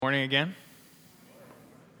Morning again.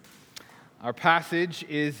 Our passage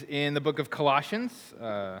is in the book of Colossians.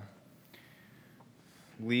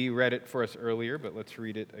 Lee read it for us earlier, but let's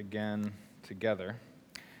read it again together.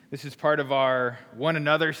 This is part of our One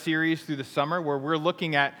Another series through the summer, where we're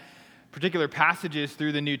looking at particular passages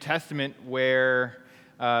through the New Testament where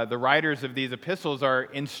the writers of these epistles are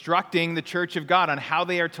instructing the church of God on how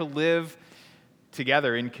they are to live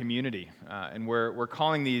together in community. And we're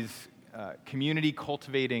calling these community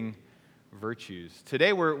cultivating virtues.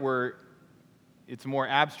 Today it's more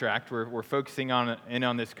abstract. We're focusing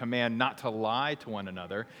on this command not to lie to one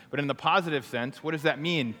another, but in the positive sense, what does that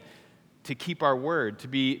mean? To keep our word, to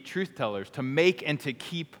be truth tellers, to make and to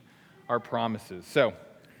keep our promises. So,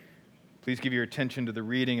 please give your attention to the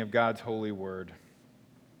reading of God's holy word.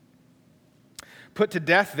 Put to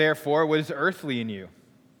death, therefore, what is earthly in you: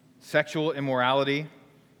 sexual immorality,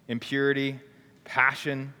 impurity,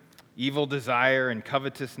 passion, evil desire, and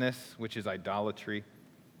covetousness, which is idolatry.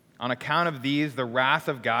 On account of these, the wrath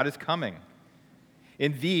of God is coming.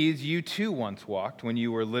 In these you too once walked when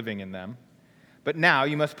you were living in them, but now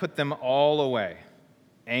you must put them all away: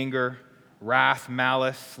 anger, wrath,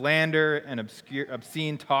 malice, slander, and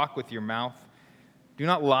obscene talk with your mouth. Do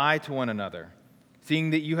not lie to one another,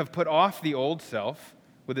 seeing that you have put off the old self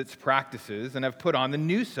with its practices and have put on the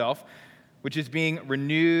new self, which is being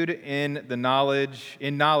renewed in knowledge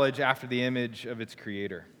after the image of its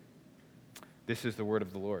creator. This is the word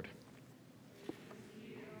of the Lord.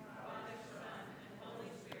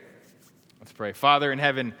 Let's pray. Father in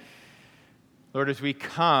heaven, Lord, as we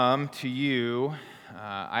come to you,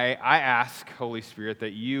 I ask, Holy Spirit,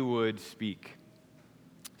 that you would speak.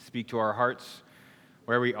 Speak to our hearts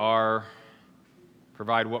where we are.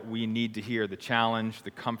 Provide what we need to hear: the challenge,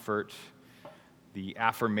 the comfort, the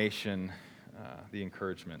affirmation, the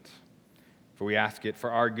encouragement. For we ask it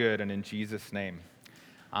for our good and in Jesus' name.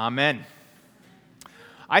 Amen.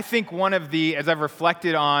 I think as I've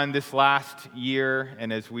reflected on this last year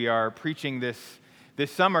and as we are preaching this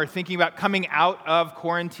summer, thinking about coming out of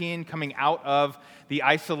quarantine, coming out of the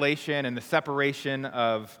isolation and the separation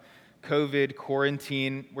of COVID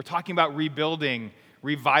quarantine, we're talking about rebuilding,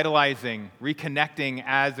 revitalizing, reconnecting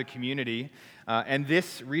as a community. And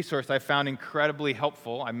this resource I found incredibly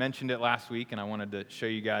helpful. I mentioned it last week, and I wanted to show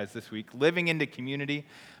you guys this week. Living into Community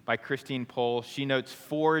by Christine Pohl. She notes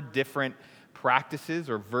 4 different practices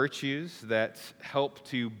or virtues that help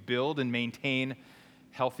to build and maintain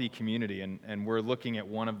healthy community. And we're looking at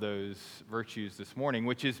one of those virtues this morning,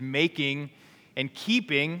 which is making and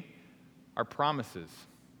keeping our promises.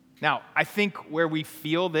 Now, I think where we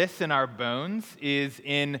feel this in our bones is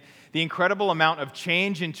in the incredible amount of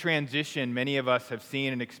change and transition many of us have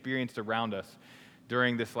seen and experienced around us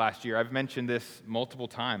during this last year. I've mentioned this multiple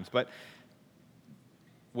times, but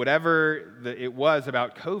whatever it was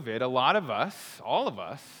about COVID, a lot of us, all of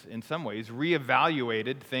us, in some ways,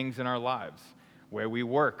 reevaluated things in our lives. Where we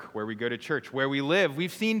work, where we go to church, where we live.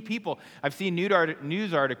 I've seen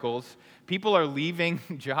news articles, people are leaving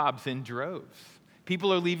jobs in droves.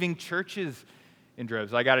 People are leaving churches in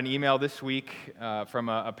droves. I got an email this week from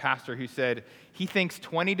a pastor who said he thinks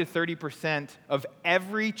 20 to 30% of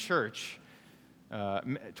every church,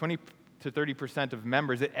 20 to 30% of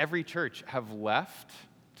members at every church have left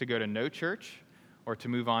to go to no church or to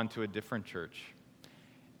move on to a different church.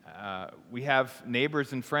 We have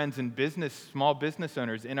neighbors and friends and small business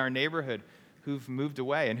owners in our neighborhood who've moved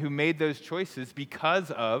away and who made those choices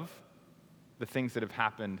because of the things that have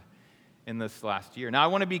happened in this last year. Now, I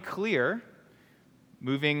want to be clear,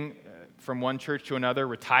 moving from one church to another,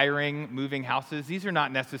 retiring, moving houses, these are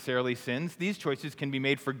not necessarily sins. These choices can be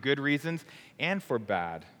made for good reasons and for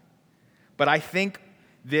bad. But I think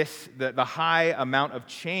the high amount of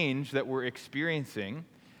change that we're experiencing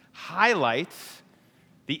highlights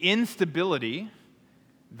the instability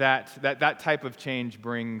that type of change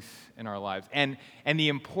brings in our lives, and the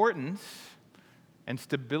importance and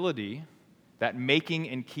stability that making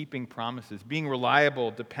and keeping promises, being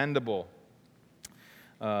reliable, dependable,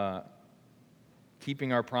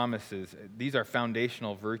 keeping our promises, these are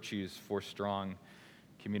foundational virtues for strong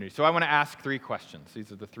community. So I want to ask 3 questions.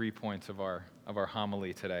 These are the 3 points of our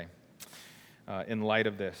homily today. In light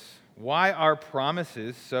of this, why are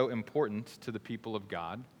promises so important to the people of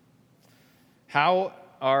God? How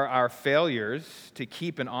are our failures to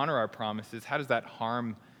keep and honor our promises, how does that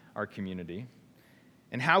harm our community?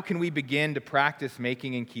 And how can we begin to practice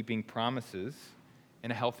making and keeping promises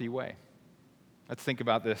in a healthy way? Let's think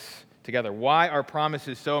about this together. Why are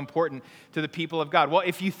promises so important to the people of God? Well,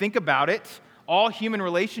 if you think about it, all human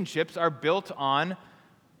relationships are built on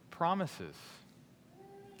promises.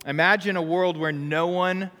 Imagine a world where no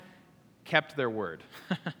one kept their word,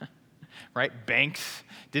 right? Banks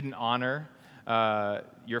didn't honor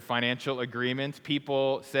your financial agreements.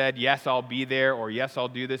 People said, yes, I'll be there, or yes, I'll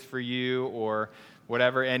do this for you, or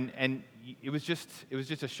whatever. And it was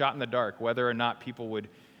just a shot in the dark whether or not people would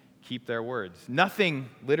keep their words. Nothing,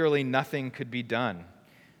 literally nothing could be done.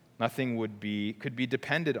 Nothing could be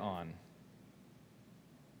depended on.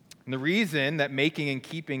 And the reason that making and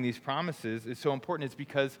keeping these promises is so important is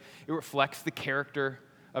because it reflects the character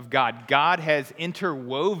of God. God has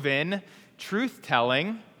interwoven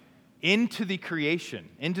truth-telling into the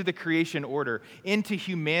creation order, into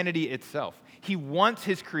humanity itself. He wants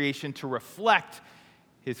his creation to reflect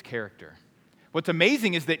his character. What's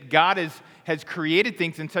amazing is that God has created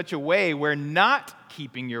things in such a way where not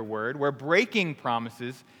keeping your word, where breaking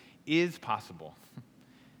promises is possible.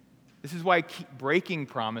 This is why breaking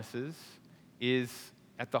promises is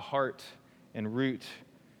at the heart and root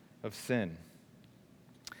of sin.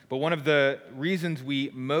 But one of the reasons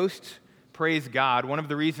we most praise God, one of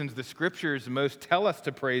the reasons the scriptures most tell us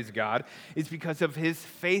to praise God, is because of his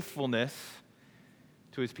faithfulness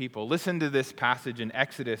to his people. Listen to this passage in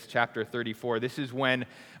Exodus chapter 34. This is when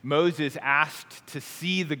Moses asked to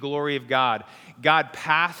see the glory of God. God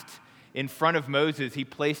passed in front of Moses. He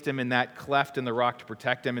placed him in that cleft in the rock to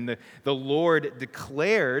protect him. And the Lord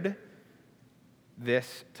declared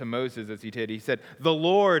this to Moses as he did. He said, the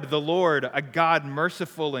Lord, a God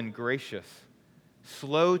merciful and gracious,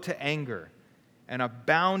 slow to anger, and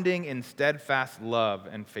abounding in steadfast love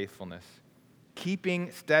and faithfulness,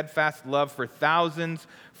 keeping steadfast love for thousands,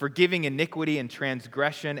 forgiving iniquity and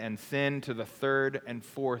transgression and sin to the third and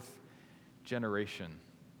fourth generation.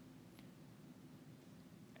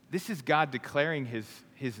 This is God declaring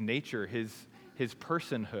his nature, his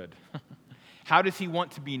personhood. How does he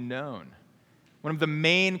want to be known? One of the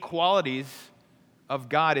main qualities of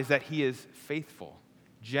God is that he is faithful,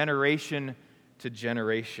 generation to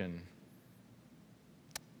generation.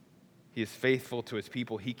 He is faithful to his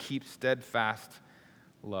people. He keeps steadfast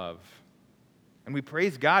love. And we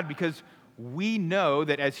praise God because we know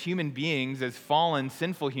that as human beings, as fallen,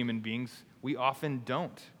 sinful human beings, we often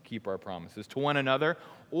don't keep our promises to one another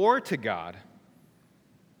or to God.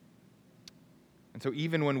 And so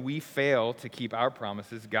even when we fail to keep our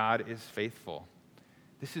promises, God is faithful.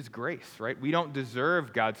 This is grace, right? We don't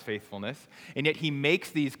deserve God's faithfulness, and yet he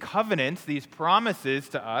makes these covenants, these promises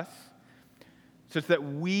to us, such that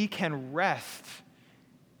we can rest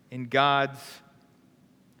in God's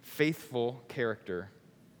faithful character,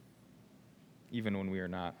 even when we are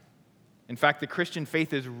not. In fact, the Christian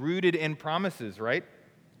faith is rooted in promises, right?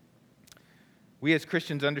 We as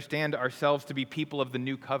Christians understand ourselves to be people of the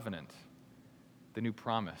new covenant, the new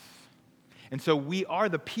promise. And so we are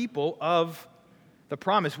the people of the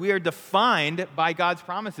promise. We are defined by God's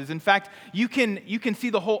promises. In fact, you can see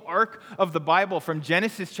the whole arc of the Bible from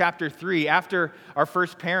Genesis chapter 3. After our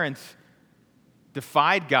first parents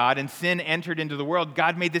defied God and sin entered into the world,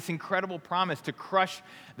 God made this incredible promise to crush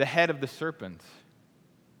the head of the serpent.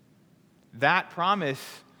 That promise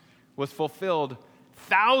was fulfilled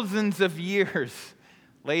thousands of years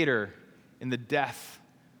later in the death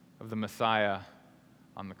of the Messiah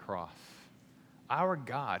on the cross. Our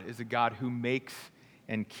God is a God who makes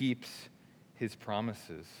and keeps his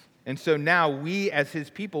promises. And so now we as his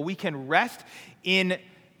people, we can rest in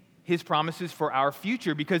his promises for our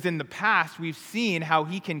future, because in the past we've seen how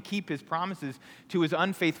he can keep his promises to his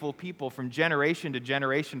unfaithful people from generation to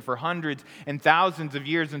generation for hundreds and thousands of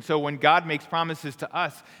years. And so when God makes promises to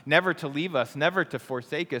us, never to leave us, never to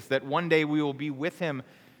forsake us, that one day we will be with him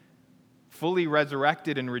fully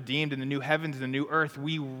resurrected and redeemed in the new heavens and the new earth,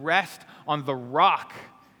 we rest on the rock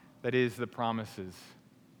that is the promises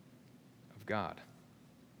of God.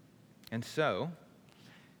 And so,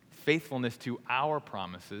 faithfulness to our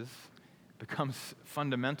promises becomes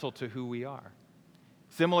fundamental to who we are.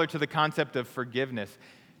 Similar to the concept of forgiveness,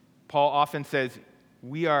 Paul often says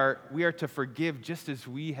we are to forgive just as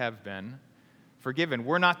we have been forgiven.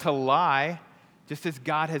 We're not to lie just as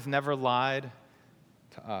God has never lied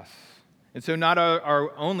to us. And so not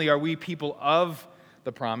only are we people of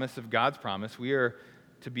the promise, of God's promise, we are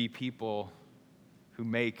to be people who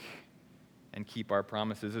make and keep our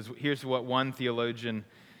promises. Here's what one theologian,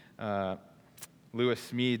 Lewis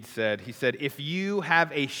Smead, said. He said, if you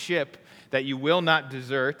have a ship that you will not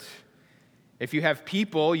desert, if you have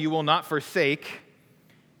people you will not forsake,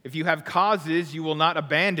 if you have causes you will not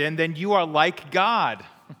abandon, then you are like God.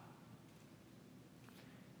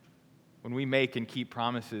 When we make and keep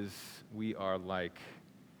promises, we are like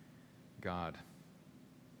God.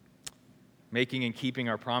 Making and keeping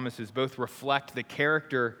our promises both reflect the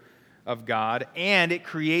character of God, and it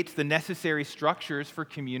creates the necessary structures for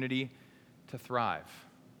community to thrive.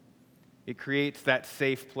 It creates that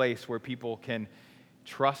safe place where people can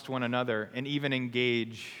trust one another and even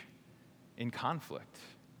engage in conflict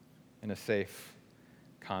in a safe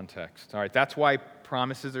context. All right, that's why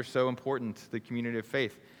promises are so important to the community of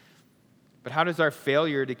faith. But how does our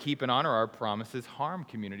failure to keep and honor our promises harm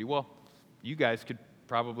community? Well, you guys could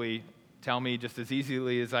probably tell me just as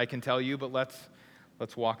easily as I can tell you, but let's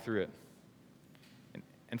walk through it.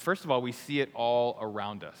 And first of all, we see it all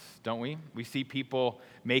around us, don't we? We see people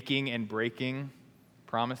making and breaking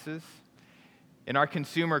promises. In our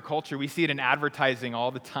consumer culture, we see it in advertising all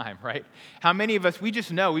the time, right? How many of us, we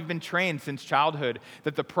just know, we've been trained since childhood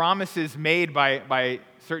that the promises made by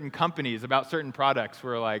certain companies about certain products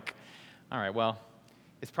were like, all right, well,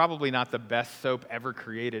 it's probably not the best soap ever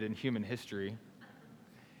created in human history.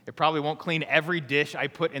 It probably won't clean every dish I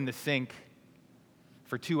put in the sink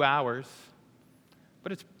for 2 hours,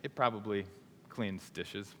 but it probably cleans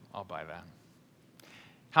dishes. I'll buy that.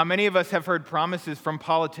 How many of us have heard promises from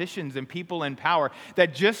politicians and people in power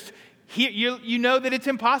that just, you know that it's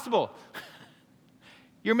impossible.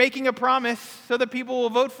 You're making a promise so that people will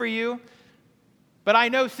vote for you, but I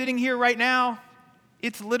know sitting here right now,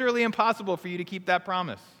 it's literally impossible for you to keep that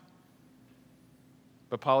promise.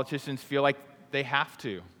 But politicians feel like they have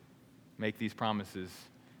to make these promises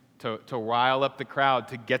to rile up the crowd,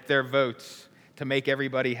 to get their votes, to make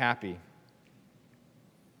everybody happy.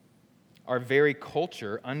 Our very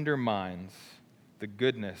culture undermines the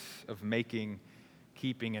goodness of making,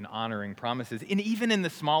 keeping, and honoring promises. And even in the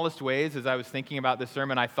smallest ways, as I was thinking about this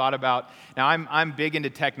sermon, I thought about, now I'm big into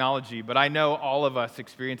technology, but I know all of us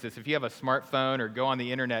experience this. If you have a smartphone or go on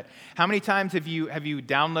the internet, how many times have you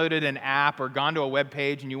downloaded an app or gone to a web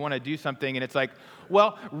page and you want to do something and it's like,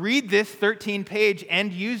 well, read this 13-page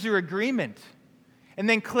end user agreement and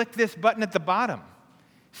then click this button at the bottom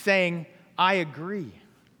saying, I agree.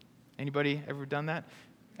 Anybody ever done that?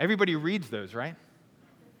 Everybody reads those, right?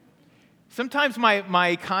 Sometimes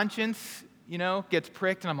my conscience, gets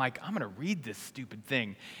pricked, and I'm like, I'm going to read this stupid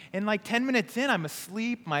thing. And like 10 minutes in, I'm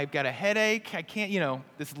asleep, I've got a headache, I can't,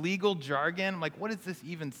 this legal jargon. I'm like, what does this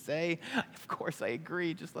even say? Of course I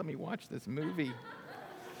agree, just let me watch this movie.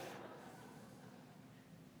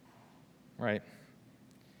 Right.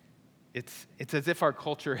 It's as if our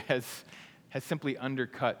culture has simply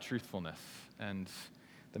undercut truthfulness and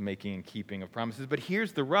the making and keeping of promises. But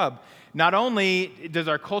here's the rub. Not only does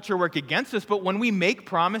our culture work against us, but when we make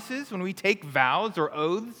promises, when we take vows or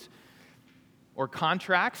oaths or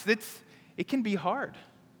contracts, it can be hard.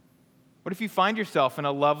 What if you find yourself in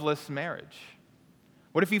a loveless marriage?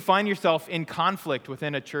 What if you find yourself in conflict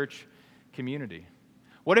within a church community?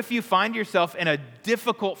 What if you find yourself in a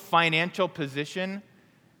difficult financial position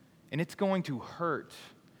and it's going to hurt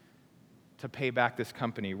to pay back this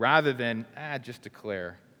company rather than just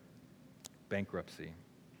declare bankruptcy?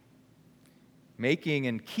 Making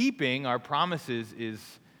and keeping our promises is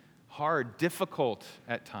hard, difficult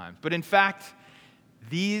at times. But in fact,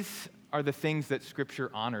 these are the things that Scripture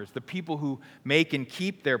honors. The people who make and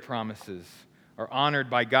keep their promises are honored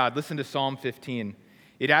by God. Listen to Psalm 15.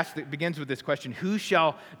 It begins with this question: who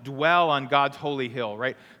shall dwell on God's holy hill,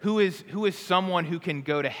 right? Who is someone who can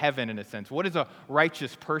go to heaven in a sense? What is a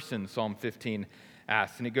righteous person, Psalm 15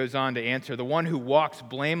 asks? And it goes on to answer: the one who walks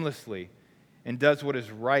blamelessly and does what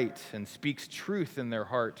is right and speaks truth in their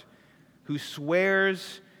heart, who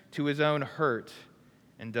swears to his own hurt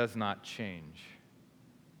and does not change.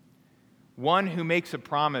 One who makes a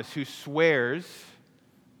promise, who swears,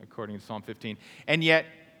 according to Psalm 15, and yet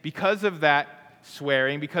because of that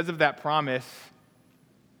swearing, because of that promise,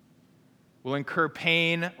 will incur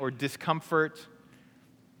pain or discomfort,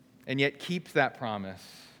 and yet keeps that promise.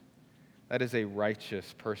 That is a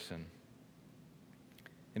righteous person.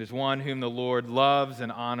 It is one whom the Lord loves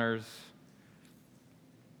and honors,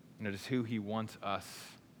 and it is who he wants us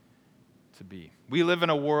to be. We live in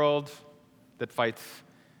a world that fights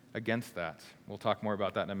against that. We'll talk more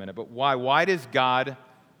about that in a minute. But why? Why does God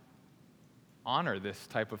honor this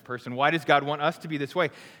type of person? Why does God want us to be this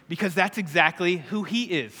way? Because that's exactly who he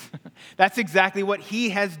is. That's exactly what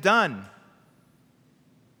he has done.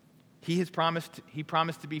 He promised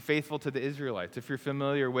to be faithful to the Israelites. If you're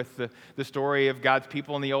familiar with the story of God's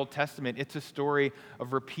people in the Old Testament, it's a story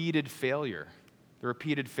of repeated failure. The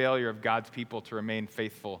repeated failure of God's people to remain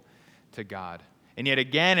faithful to God. And yet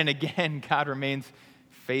again and again, God remains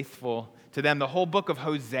faithful to them. The whole book of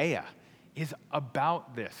Hosea is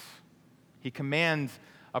about this. He commands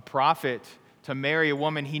a prophet to marry a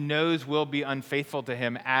woman he knows will be unfaithful to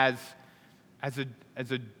him as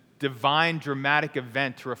a divine, dramatic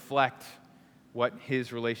event to reflect what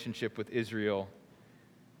his relationship with Israel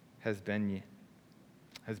has been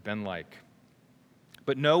like.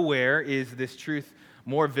 But nowhere is this truth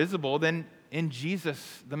more visible than in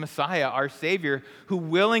Jesus, the Messiah, our Savior, who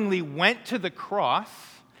willingly went to the cross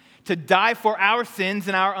to die for our sins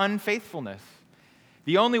and our unfaithfulness.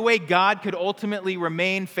 The only way God could ultimately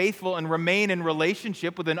remain faithful and remain in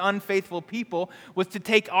relationship with an unfaithful people was to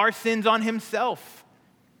take our sins on himself.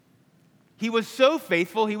 He was so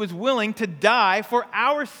faithful, he was willing to die for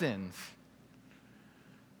our sins.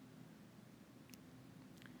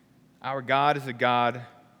 Our God is a God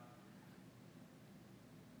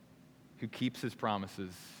who keeps his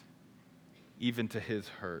promises, even to his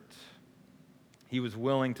hurt. He was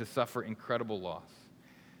willing to suffer incredible loss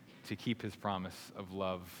to keep his promise of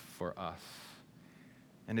love for us.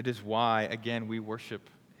 And it is why, again, we worship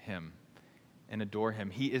him and adore him.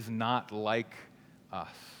 He is not like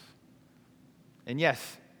us. And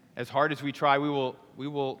yes, as hard as we try, we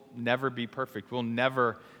will never be perfect. We'll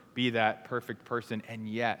never be that perfect person. And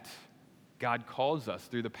yet, God calls us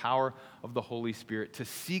through the power of the Holy Spirit to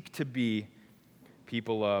seek to be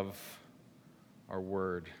people of our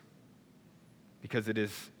word. Because it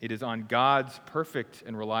is on God's perfect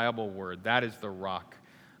and reliable word. That is the rock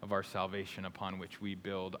of our salvation upon which we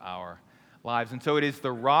build our lives. And so it is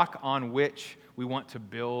the rock on which we want to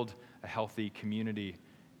build a healthy community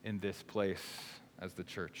in this place as the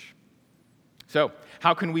church. So,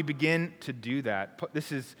 how can we begin to do that?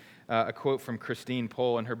 This is a quote from Christine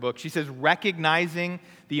Pohl in her book. She says, recognizing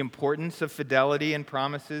the importance of fidelity and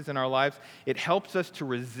promises in our lives, it helps us to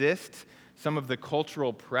resist some of the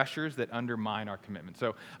cultural pressures that undermine our commitment.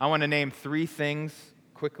 So I want to name 3 things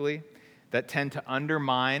quickly that tend to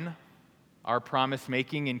undermine our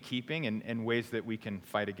promise-making and keeping and ways that we can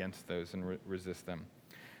fight against those and resist them.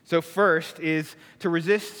 So first is to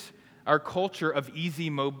resist our culture of easy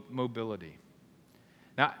mobility.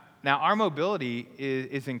 Now our mobility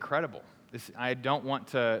is incredible. I don't want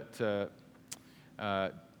to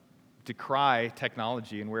decry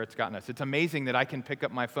technology and where it's gotten us. It's amazing that I can pick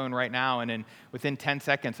up my phone right now and within 10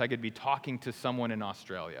 seconds I could be talking to someone in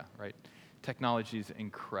Australia, right? Technology is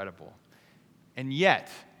incredible. And yet,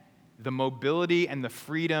 the mobility and the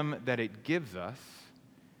freedom that it gives us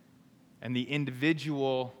and the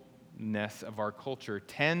individualness of our culture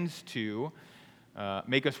tends to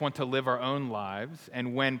make us want to live our own lives.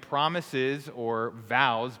 And when promises or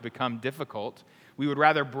vows become difficult, we would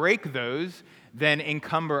rather break those than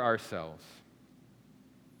encumber ourselves.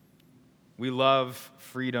 We love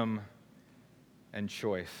freedom and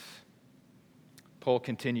choice. Pohl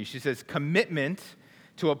continues. She says, commitment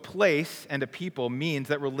to a place and a people means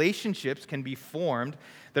that relationships can be formed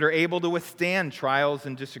that are able to withstand trials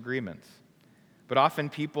and disagreements. But often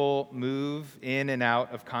people move in and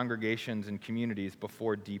out of congregations and communities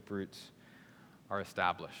before deep roots are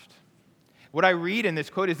established. What I read in this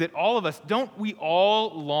quote is that all of us, don't we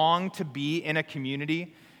all long to be in a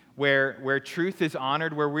community where truth is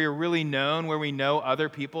honored, where we're really known, where we know other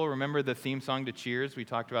people? Remember the theme song to Cheers? We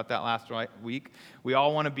talked about that last week. We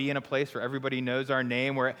all want to be in a place where everybody knows our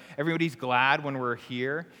name, where everybody's glad when we're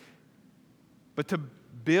here. But to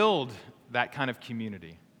build that kind of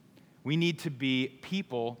community, we need to be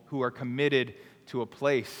people who are committed to a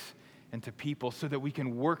place and to people so that we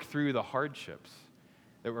can work through the hardships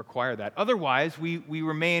that require that. Otherwise, we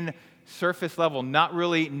remain surface level, not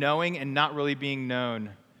really knowing and not really being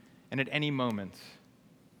known. And at any moment,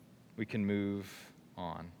 we can move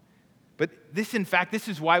on. But this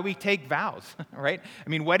is why we take vows, right? I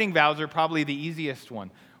mean, wedding vows are probably the easiest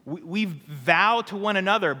one. We vow to one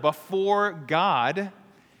another before God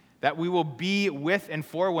that we will be with and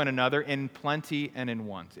for one another in plenty and in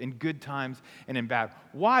want, in good times and in bad.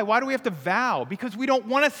 Why? Why do we have to vow? Because we don't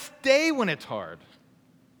want to stay when it's hard.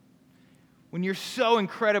 When you're so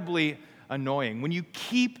incredibly annoying, when you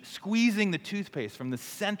keep squeezing the toothpaste from the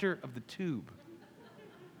center of the tube.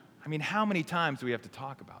 I mean, how many times do we have to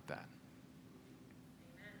talk about that?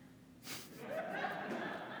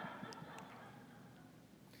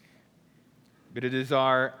 But it is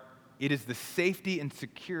the safety and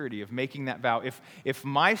security of making that vow. If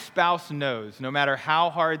my spouse knows, no matter how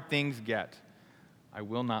hard things get, I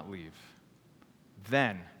will not leave,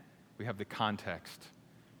 then we have the context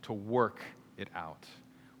to work it out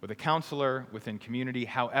with a counselor, within community,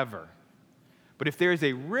 however. But if there is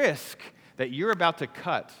a risk that you're about to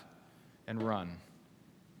cut and run,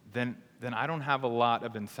 then I don't have a lot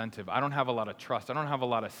of incentive. I don't have a lot of trust. I don't have a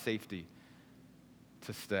lot of safety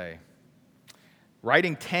to stay.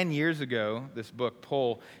 Writing 10 years ago, this book,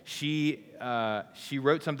 Pohl, she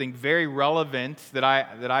wrote something very relevant that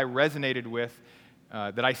I resonated with,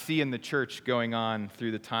 that I see in the church going on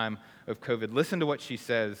through the time of COVID. Listen to what she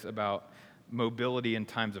says about mobility in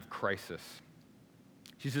times of crisis.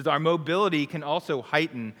 She says, our mobility can also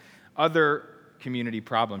heighten other community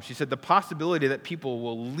problems. She said, the possibility that people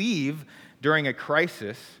will leave during a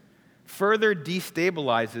crisis further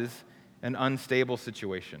destabilizes an unstable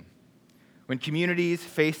situation. When communities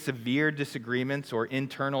face severe disagreements or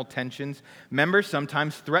internal tensions, members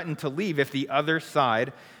sometimes threaten to leave if the other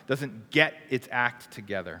side doesn't get its act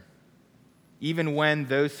together. Even when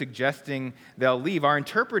those suggesting they'll leave are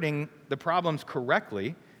interpreting the problems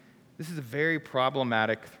correctly, this is a very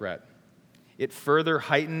problematic threat. It further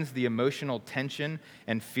heightens the emotional tension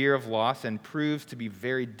and fear of loss and proves to be a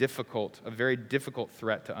very difficult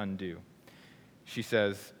threat to undo. She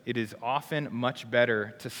says, it is often much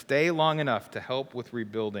better to stay long enough to help with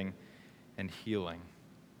rebuilding and healing.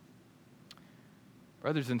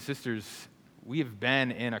 Brothers and sisters, we have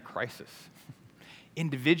been in a crisis.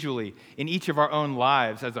 Individually, in each of our own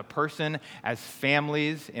lives, as a person, as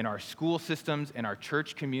families, in our school systems, in our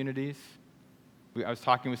church communities. I was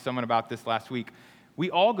talking with someone about this last week. We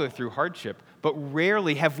all go through hardship, but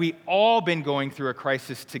rarely have we all been going through a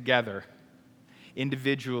crisis together,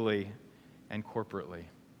 individually and corporately.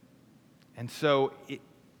 And so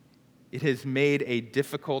it has made a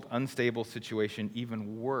difficult, unstable situation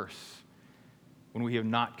even worse when we have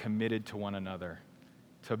not committed to one another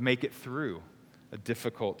to make it through a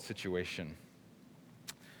difficult situation.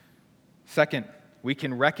 Second, we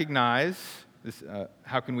can recognize this.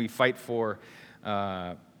 How can we fight for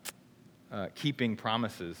keeping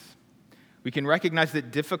promises? We can recognize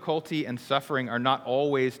that difficulty and suffering are not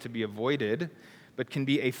always to be avoided, but can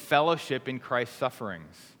be a fellowship in Christ's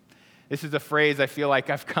sufferings. This is a phrase I feel like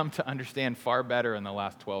I've come to understand far better in the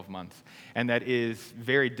last 12 months, and that is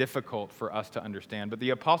very difficult for us to understand. But the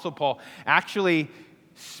Apostle Paul actually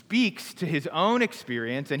speaks to his own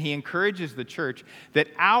experience, and he encourages the church that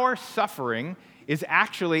our suffering is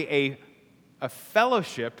actually a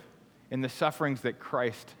fellowship in the sufferings that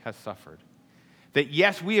Christ has suffered. That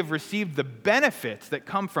yes, we have received the benefits that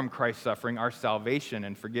come from Christ's suffering, our salvation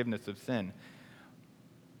and forgiveness of sin.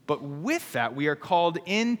 But with that, we are called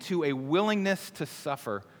into a willingness to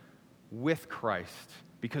suffer with Christ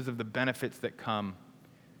because of the benefits that come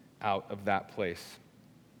out of that place.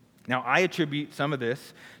 Now, I attribute some of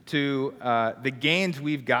this to the gains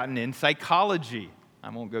we've gotten in psychology. I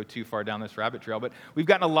won't go too far down this rabbit trail, but we've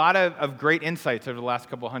gotten a lot of great insights over the last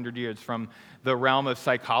couple hundred years from the realm of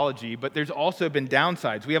psychology, but there's also been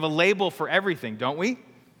downsides. We have a label for everything, don't we?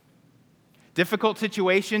 Difficult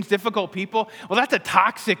situations, difficult people. Well, that's a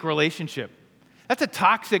toxic relationship. That's a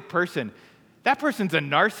toxic person. That person's a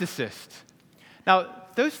narcissist. Now,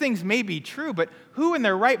 those things may be true, but who in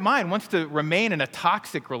their right mind wants to remain in a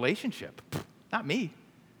toxic relationship? Not me.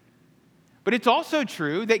 But it's also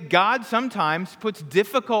true that God sometimes puts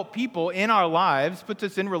difficult people in our lives, puts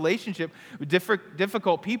us in relationship with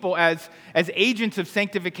difficult people as agents of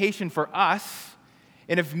sanctification for us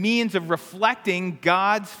and of means of reflecting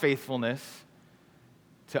God's faithfulness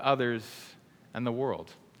to others and the world.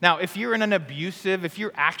 Now, if you're if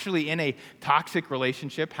you're actually in a toxic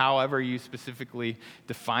relationship, however you specifically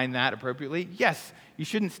define that appropriately, yes, you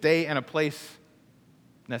shouldn't stay in a place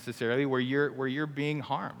necessarily where you're being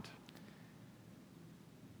harmed.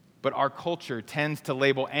 But our culture tends to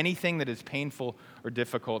label anything that is painful or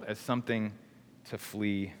difficult as something to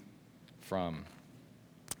flee from.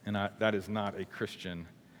 And that is not a Christian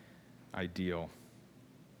ideal.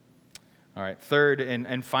 All right, third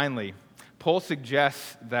and finally, Paul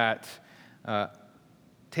suggests that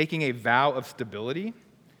taking a vow of stability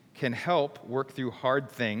can help work through hard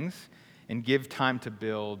things and give time to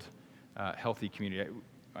build healthy community.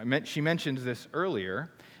 She mentions this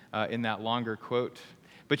earlier in that longer quote,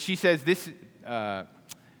 but she says this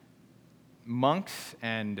monks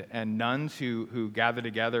and nuns who gather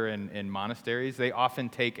together in monasteries, they often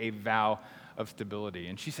take a vow of stability.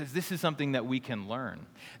 And she says this is something that we can learn.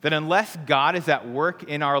 That unless God is at work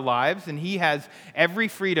in our lives, and he has every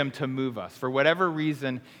freedom to move us for whatever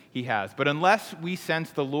reason he has, but unless we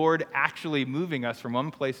sense the Lord actually moving us from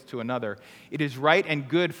one place to another, it is right and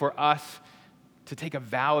good for us to take a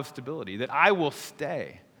vow of stability, that I will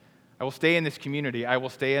stay. I will stay in this community. I will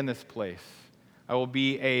stay in this place. I will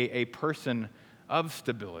be a person of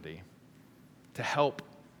stability to help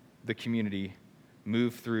the community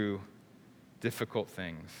move through difficult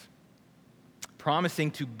things.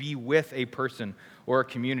 Promising to be with a person or a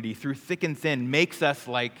community through thick and thin makes us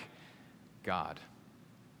like God.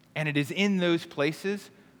 And it is in those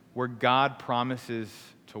places where God promises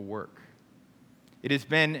to work. It has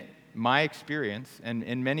been my experience, and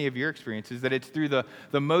in many of your experiences, that it's through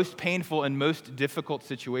the most painful and most difficult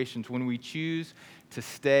situations when we choose to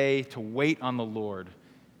stay, to wait on the Lord,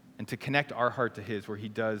 and to connect our heart to his, where he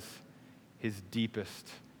does his deepest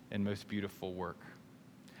and most beautiful work.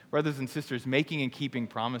 Brothers and sisters, making and keeping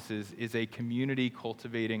promises is a community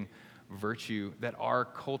cultivating virtue that our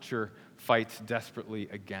culture fights desperately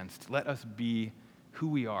against. Let us be who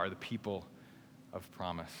we are, the people of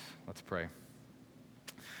promise. Let's pray.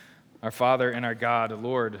 Our Father and our God,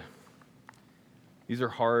 Lord, these are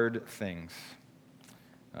hard things,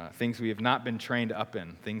 things we have not been trained up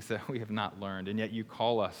in, things that we have not learned, and yet you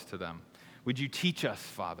call us to them. Would you teach us,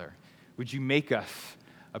 Father? Would you make us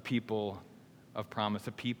a people of promise,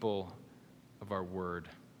 a people of our word?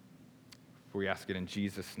 For we ask it in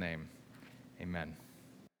Jesus' name. Amen.